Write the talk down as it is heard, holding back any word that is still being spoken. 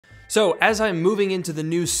So as I'm moving into the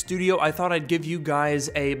new studio, I thought I'd give you guys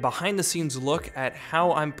a behind the scenes look at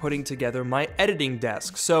how I'm putting together my editing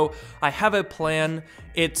desk. So I have a plan.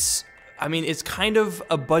 It's kind of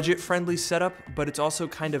a budget-friendly setup, but it's also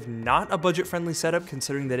kind of not a budget-friendly setup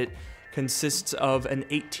considering that it consists of an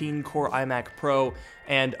 18-core iMac Pro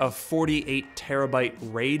and a 48 terabyte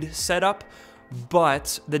RAID setup.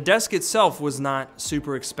 But the desk itself was not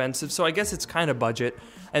super expensive, so I guess it's kind of budget.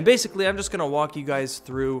 And basically, I'm just gonna walk you guys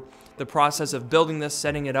through the process of building this,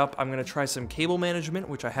 setting it up. I'm gonna try some cable management,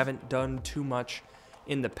 which I haven't done too much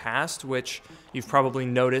in the past, which you've probably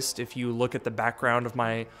noticed if you look at the background of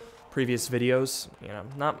my previous videos. You know,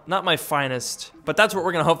 not my finest, but that's what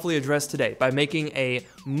we're gonna hopefully address today by making a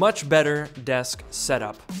much better desk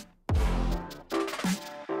setup.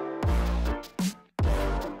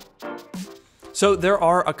 So there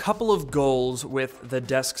are a couple of goals with the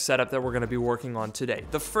desk setup that we're gonna be working on today.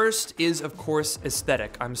 The first is, of course,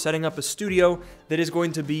 aesthetic. I'm setting up a studio that is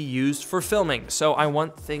going to be used for filming, so I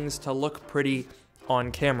want things to look pretty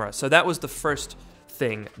on camera. So that was the first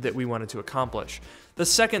thing that we wanted to accomplish. The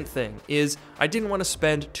second thing is I didn't want to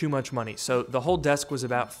spend too much money. So the whole desk was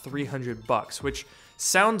about 300 bucks, which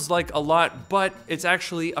sounds like a lot, but it's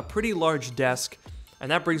actually a pretty large desk. And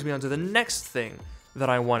that brings me on to the next thing that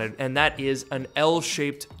I wanted, and that is an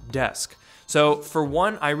L-shaped desk. So for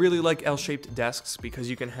one, I really like L-shaped desks because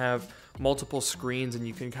you can have multiple screens and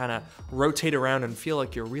you can kind of rotate around and feel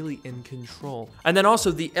like you're really in control. And then also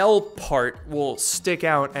the L part will stick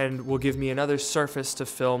out and will give me another surface to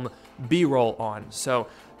film B-roll on. So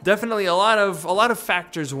definitely a lot of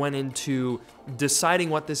factors went into deciding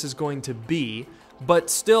what this is going to be, but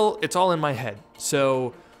still it's all in my head.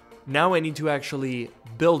 So now I need to actually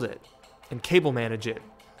build it and cable manage it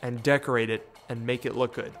and decorate it and make it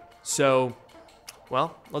look good. So,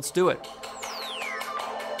 well, let's do it.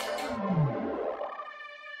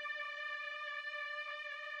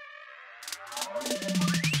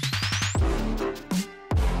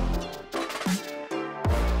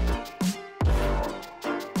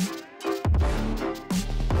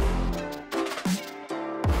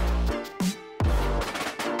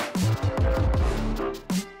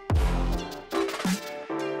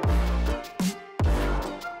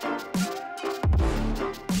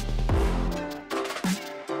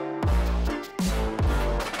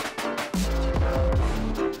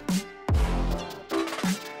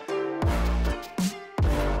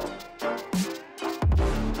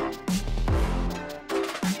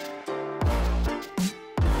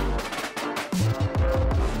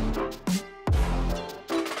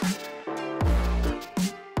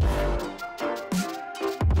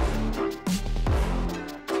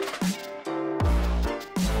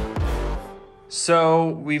 So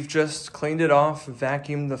we've just cleaned it off,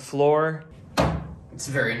 vacuumed the floor. It's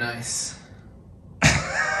very nice.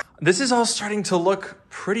 This is all starting to look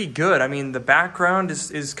pretty good. I mean, the background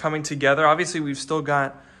is coming together. Obviously, we've still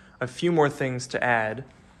got a few more things to add,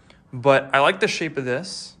 but I like the shape of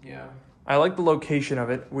this. Yeah. I like the location of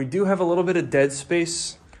it. We do have a little bit of dead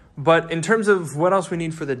space, but in terms of what else we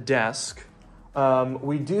need for the desk,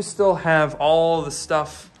 we do still have all the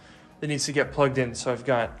stuff that needs to get plugged in. So I've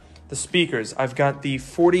got the speakers. I've got the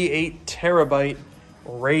 48 terabyte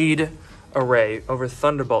RAID array over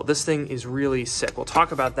Thunderbolt. This thing is really sick. We'll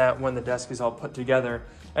talk about that when the desk is all put together.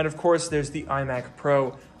 And of course, there's the iMac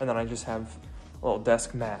Pro, and then I just have a little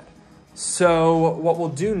desk mat. So what we'll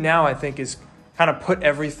do now, I think, is kind of put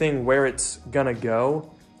everything where it's gonna go,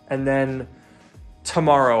 and then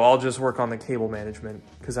tomorrow I'll just work on the cable management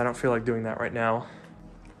because I don't feel like doing that right now.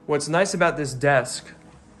 What's nice about this desk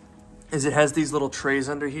is it has these little trays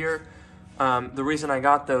under here. The reason I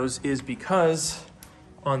got those is because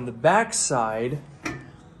on the back side,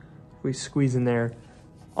 we squeeze in there,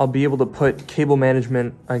 I'll be able to put cable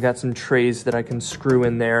management. I got some trays that I can screw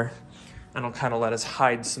in there, and it'll kind of let us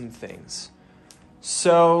hide some things.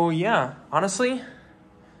 So yeah, honestly,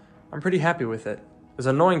 I'm pretty happy with it. It was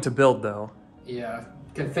annoying to build though. Yeah,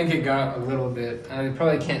 I think it got a little bit, I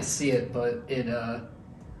probably can't see it, but it,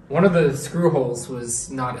 one of the screw holes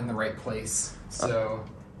was not in the right place, so.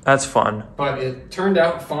 That's fun. But it turned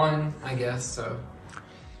out fine, I guess, so.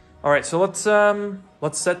 All right, so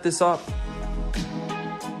let's set this up.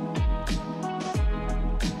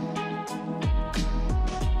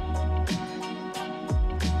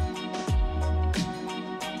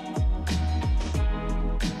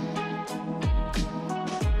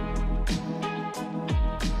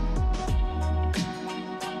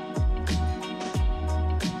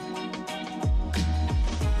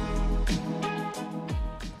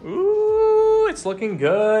 Ooh, it's looking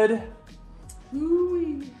good.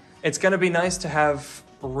 Ooh. It's gonna be nice to have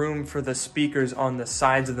room for the speakers on the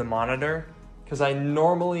sides of the monitor, because I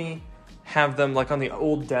normally have them like on the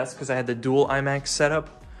old desk, because I had the dual iMac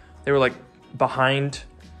setup. They were like behind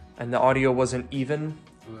and the audio wasn't even.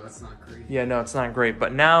 Oh, that's not great. Yeah, no, it's not great,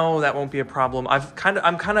 but now that won't be a problem. I'm kind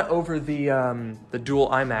of over the dual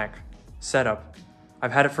iMac setup.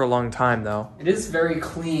 I've had it for a long time though. It is very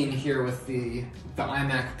clean here with the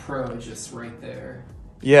iMac Pro just right there.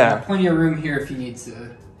 Yeah. Plenty of room here if you need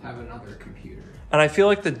to have another computer. And I feel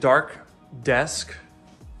like the dark desk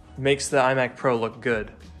makes the iMac Pro look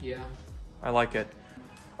good. Yeah. I like it.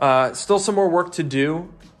 Still some more work to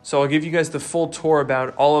do, so I'll give you guys the full tour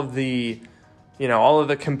about all of the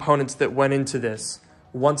components that went into this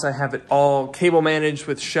once I have it all cable managed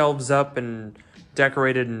with shelves up and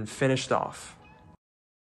decorated and finished off.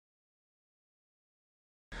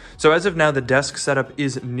 So as of now, the desk setup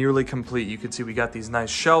is nearly complete. You can see we got these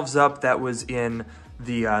nice shelves up. That was in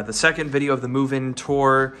the second video of the move-in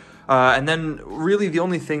tour. And then really the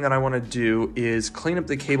only thing that I want to do is clean up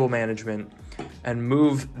the cable management and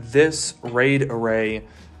move this RAID array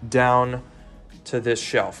down to this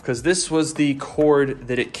shelf, because this was the cord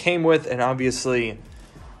that it came with, and obviously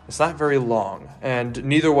it's not very long, and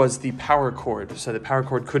neither was the power cord. So the power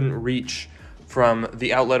cord couldn't reach from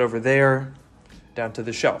the outlet over there down to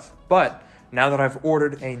the shelf. But now that I've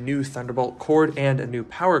ordered a new Thunderbolt cord and a new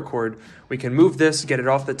power cord, we can move this, get it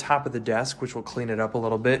off the top of the desk, which will clean it up a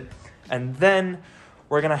little bit. And then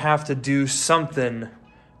we're gonna have to do something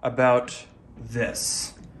about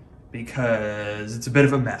this, because it's a bit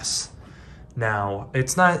of a mess. Now,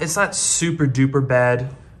 it's not super duper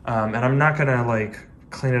bad, and I'm not gonna like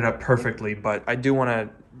clean it up perfectly, but I do wanna,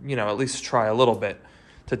 at least try a little bit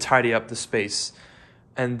to tidy up the space.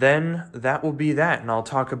 And then that will be that, and I'll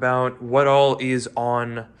talk about what all is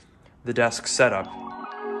on the desk setup.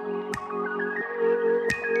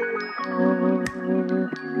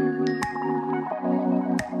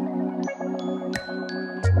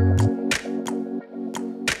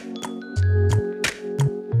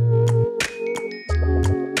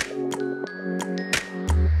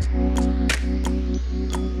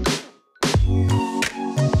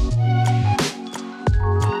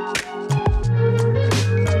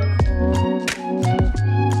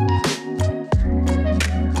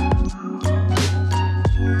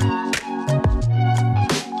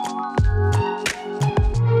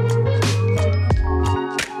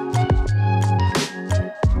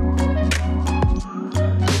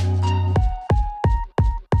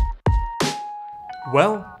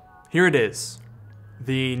 Well, here it is.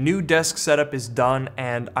 The new desk setup is done,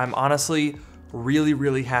 and I'm honestly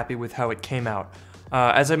really happy with how it came out.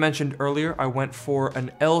 As I mentioned earlier, I went for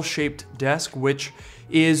an L-shaped desk, which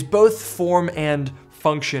is both form and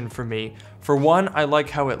function for me. For one, I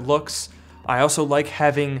like how it looks. I also like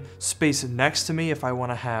having space next to me if I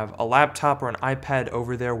want to have a laptop or an iPad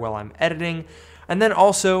over there while I'm editing. And then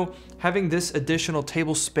also, having this additional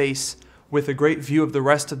table space with a great view of the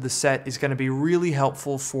rest of the set is going to be really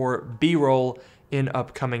helpful for B-roll in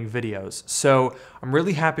upcoming videos. So I'm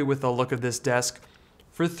really happy with the look of this desk.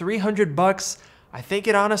 For 300 bucks, I think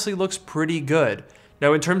it honestly looks pretty good.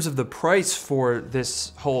 Now, in terms of the price for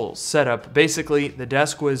this whole setup, basically the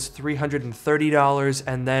desk was $330,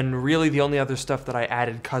 and then really the only other stuff that I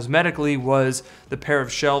added cosmetically was the pair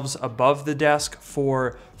of shelves above the desk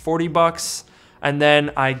for 40 bucks. And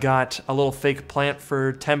then I got a little fake plant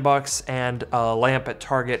for 10 bucks and a lamp at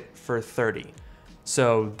Target for 30.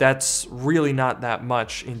 So that's really not that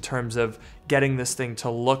much in terms of getting this thing to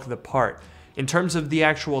look the part. In terms of the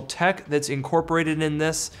actual tech that's incorporated in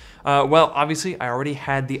this, well, obviously I already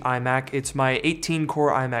had the iMac. It's my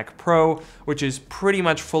 18-core iMac Pro, which is pretty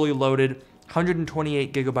much fully loaded.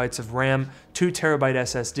 128 gigabytes of RAM, 2 terabyte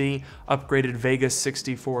SSD, upgraded Vegas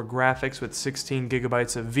 64 graphics with 16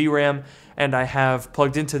 gigabytes of VRAM, and I have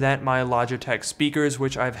plugged into that my Logitech speakers,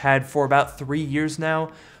 which I've had for about 3 years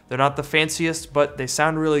now. They're not the fanciest, but they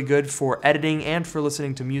sound really good for editing and for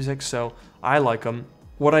listening to music, so I like them.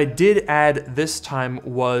 What I did add this time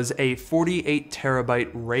was a 48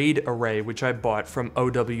 terabyte RAID array, which I bought from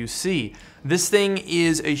OWC. This thing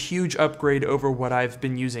is a huge upgrade over what I've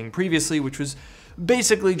been using previously, which was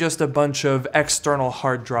basically just a bunch of external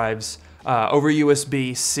hard drives over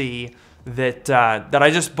USB-C that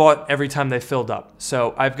I just bought every time they filled up.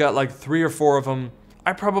 So I've got like 3 or 4 of them.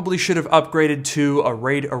 I probably should have upgraded to a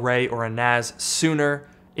RAID array or a NAS sooner.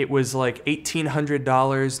 It was like $1,800,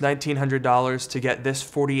 $1,900 to get this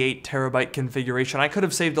 48 terabyte configuration. I could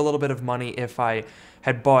have saved a little bit of money if I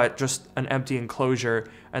had bought just an empty enclosure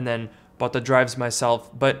and then bought the drives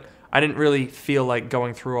myself, but I didn't really feel like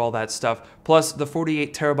going through all that stuff. Plus, the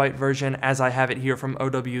 48 terabyte version, as I have it here from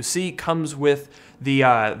OWC, comes with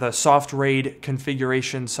the Soft RAID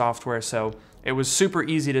configuration software, so it was super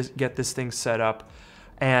easy to get this thing set up,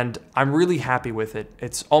 and I'm really happy with it.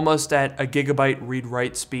 It's almost at a gigabyte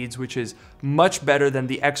read-write speeds, which is much better than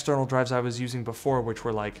the external drives I was using before, which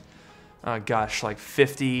were like, like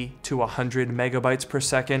 50 to 100 megabytes per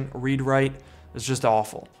second read-write. It's just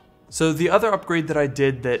awful. So the other upgrade that I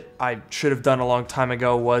did that I should have done a long time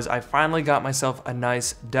ago was I finally got myself a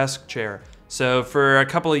nice desk chair. So for a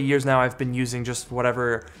couple of years now, I've been using just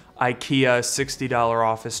whatever IKEA $60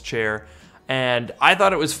 office chair, and I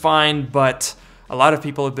thought it was fine, but a lot of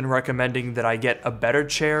people have been recommending that I get a better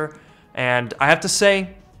chair, and I have to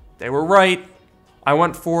say, they were right. I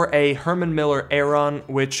went for a Herman Miller Aeron,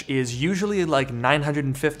 which is usually like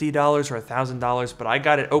 $950 or $1,000, but I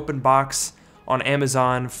got it open box on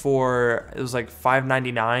Amazon for, it was like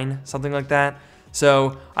 $5.99, something like that.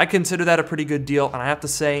 So I consider that a pretty good deal, and I have to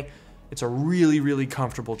say, it's a really, really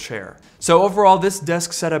comfortable chair. So overall, this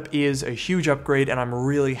desk setup is a huge upgrade, and I'm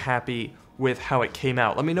really happy with how it came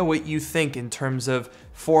out. Let me know what you think in terms of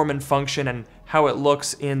form and function and how it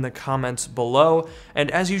looks in the comments below. And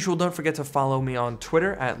as usual, don't forget to follow me on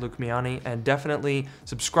Twitter at Luke Miani, and definitely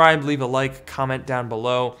subscribe, leave a like, comment down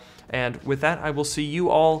below. And with that, I will see you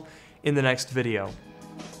all in the next video.